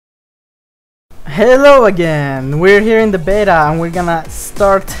Hello again, we're here in the beta and we're gonna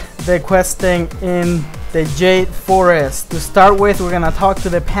start the questing in the Jade forest. To start with, we're gonna talk to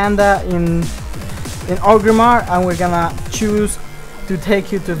the panda in Orgrimmar and we're gonna choose to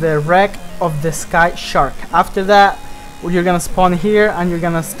take you to the wreck of the sky shark. After that, you're gonna spawn here and you're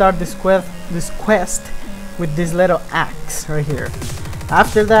gonna start this quest with this little axe right here.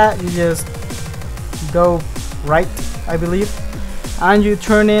 After that, you just go right, I believe, and you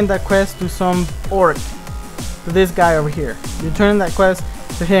turn in that quest to some orc, to this guy over here. You turn that quest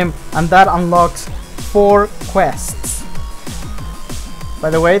to him and that unlocks 4 quests. By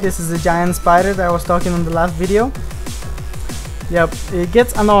the way, this is the giant spider that I was talking in the last video. Yep, it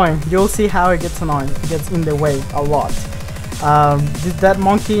gets annoying. You'll see how it gets annoying. It gets in the way a lot. That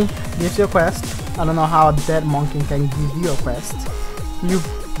monkey gives you a quest. I don't know how a dead monkey can give you a quest.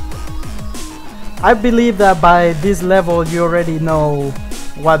 I believe that by this level you already know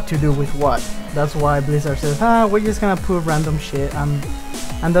what to do with what. That's why Blizzard says, we're just gonna put random shit and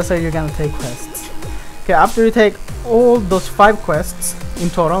that's how you're gonna take quests. Okay, after you take all those 5 quests in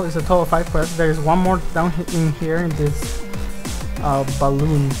total, it's a total of 5 quests. There is one more down in here in this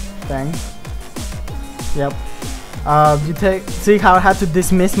balloon thing. Yep. See how I had to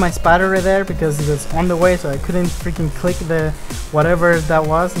dismiss my spider right there because it was on the way, so I couldn't freaking click the whatever that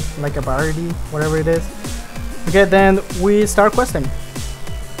was, like a priority, whatever it is. Okay, then we start questing.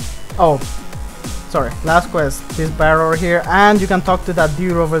 Oh, sorry, last quest, this barrel over here, and you can talk to that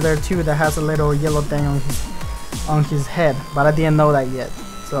dude over there too that has a little yellow thing on his head, but I didn't know that yet,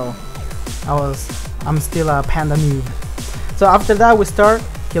 so I'm still a panda noob. So after that we start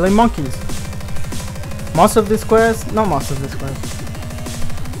killing monkeys. Most of this quest, not most of this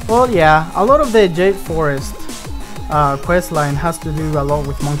quest. Well, yeah, a lot of the Jade Forest quest line has to do a lot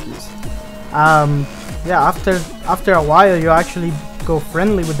with monkeys. Yeah, after a while, you actually go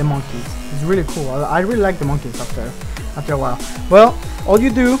friendly with the monkeys. It's really cool. I really like the monkeys after a while. Well, all you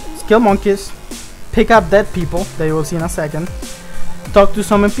do is kill monkeys, pick up dead people that you will see in a second, talk to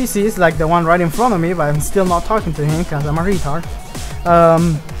some NPCs like the one right in front of me, but I'm still not talking to him because I'm a retard.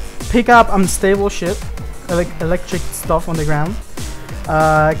 Pick up unstable shit, electric stuff on the ground,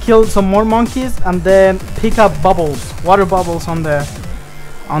 kill some more monkeys, and then pick up bubbles, water bubbles on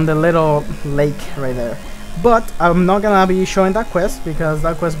the little lake right there. But I'm not gonna be showing that quest because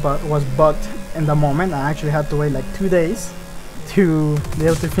that quest was bugged in the moment. I actually had to wait like 2 days to be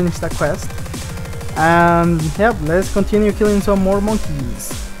able to finish that quest. And yep, let's continue killing some more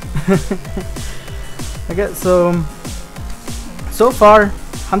monkeys. Okay, so far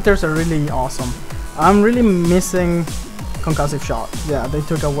hunters are really awesome. I'm really missing concussive shot. Yeah, they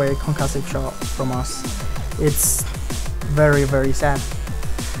took away concussive shot from us. It's very, very sad.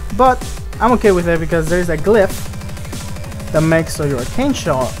 But I'm okay with it because there's a glyph that makes so your arcane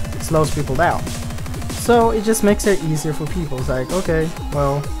shot slows people down. So it just makes it easier for people. It's like, okay,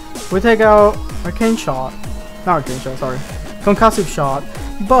 well, we take out arcane shot, not arcane shot, sorry, concussive shot,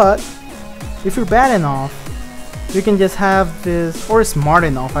 but if you're bad enough, you can just have this, or smart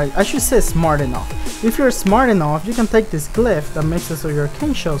enough, I should say smart enough. If you're smart enough, you can take this glyph that makes it so your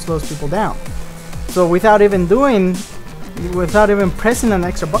arcane shot slows people down. So without even pressing an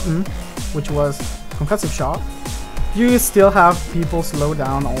extra button, which was concussive shot, you still have people slow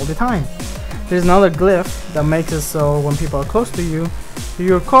down all the time. There's another glyph that makes it so when people are close to you,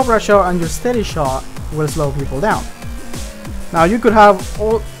 your cobra shot and your steady shot will slow people down. Now you could have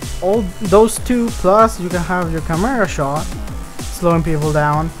all those two, plus you can have your camera shot slowing people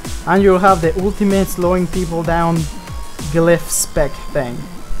down, and you'll have the ultimate slowing people down glyph spec thing.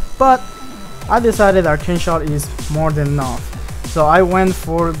 But I decided arcane shot is more than enough, so I went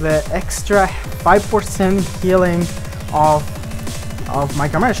for the extra 5% healing of my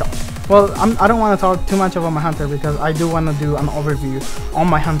camera shot. Well, I don't want to talk too much about my hunter because I do want to do an overview on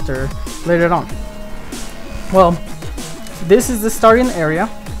my hunter later on. Well, this is the starting area.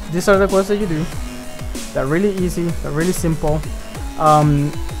 These are the quests that you do. They're really easy, they're really simple.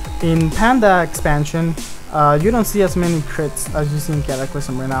 In Panda expansion, you don't see as many crits as you see in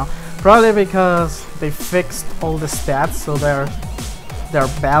Cataclysm right now. Probably because they fixed all the stats, so they're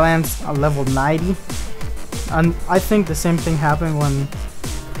balanced at level 90. And I think the same thing happened when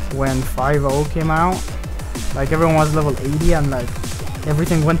 5.0 came out. Like everyone was level 80 and like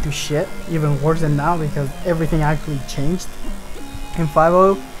everything went to shit, even worse than now because everything actually changed in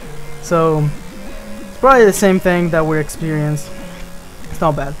 5.0. So it's probably the same thing that we experienced. It's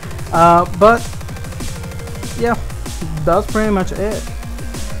not bad, but yeah, that's pretty much it.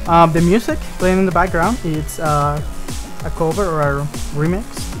 The music playing in the background, it's a cover or a remix.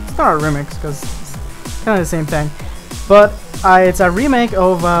 It's not a remix because it's kind of the same thing, but it's a remake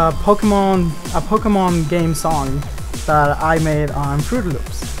of a Pokemon game song that I made on Fruit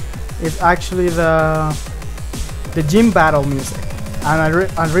Loops. It's actually the gym battle music,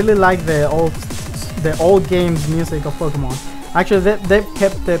 and I really like the old games music of Pokemon. Actually, they've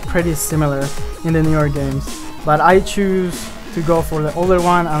kept it pretty similar in the newer games, but I choose to go for the older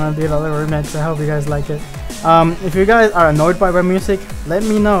one, and I did a little remix. I hope you guys like it. If you guys are annoyed by my music, let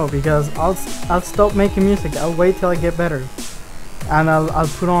me know, because I'll stop making music. I'll wait till I get better, and I'll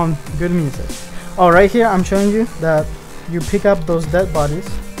put on good music. Oh, right here I'm showing you that you pick up those dead bodies,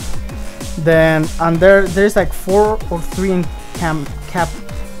 then and there's like 4 or 3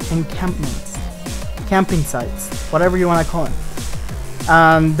 encampments, camping sites, whatever you want to call it,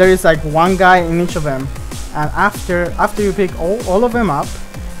 and there is like 1 guy in each of them. And after you pick all of them up,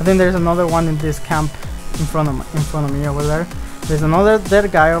 I think there's another one in this camp in front of me over there. There's another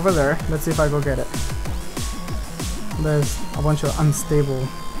dead guy over there. Let's see if I go get it. There's a bunch of unstable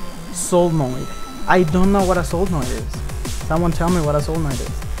solenoid. I don't know what a solenoid is. Someone tell me what a solenoid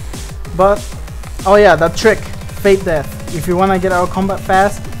is. But oh yeah, that trick, fade death. If you want to get out of combat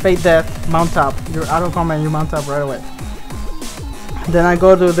fast, fade death, mount up. You're out of combat and you mount up right away. Then I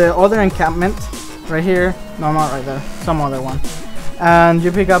go to the other encampment right here. No, not right there, some other one. And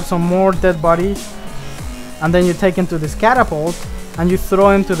you pick up some more dead bodies, and then you take him to this catapult and you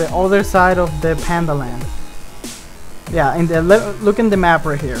throw him to the other side of the panda land. Yeah, in the look in the map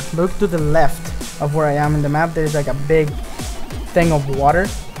right here. Look to the left of where I am in the map. There's like a big thing of water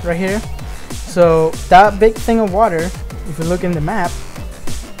right here. So that big thing of water, if you look in the map,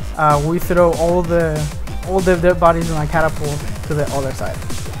 we throw all the dead bodies in a catapult to the other side.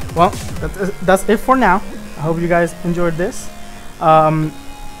 Well, that's it for now. I hope you guys enjoyed this.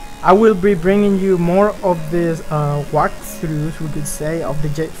 I will be bringing you more of these walkthroughs, we could say, of the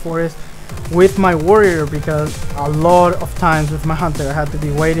Jade Forest with my warrior, because a lot of times with my hunter I had to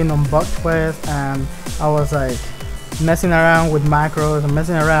be waiting on bug quests, and I was like messing around with macros and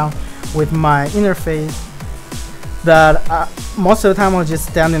messing around with my interface, that most of the time I was just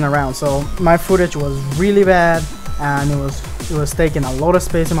standing around. So my footage was really bad, and it was taking a lot of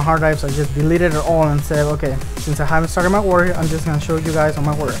space in my hard drive, so I just deleted it all and said, okay, since I haven't started my warrior, I'm just gonna show you guys on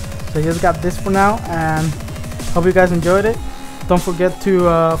my warrior. So I just got this for now, and hope you guys enjoyed it. Don't forget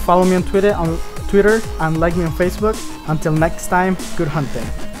to follow me on Twitter and like me on Facebook. Until next time, good hunting.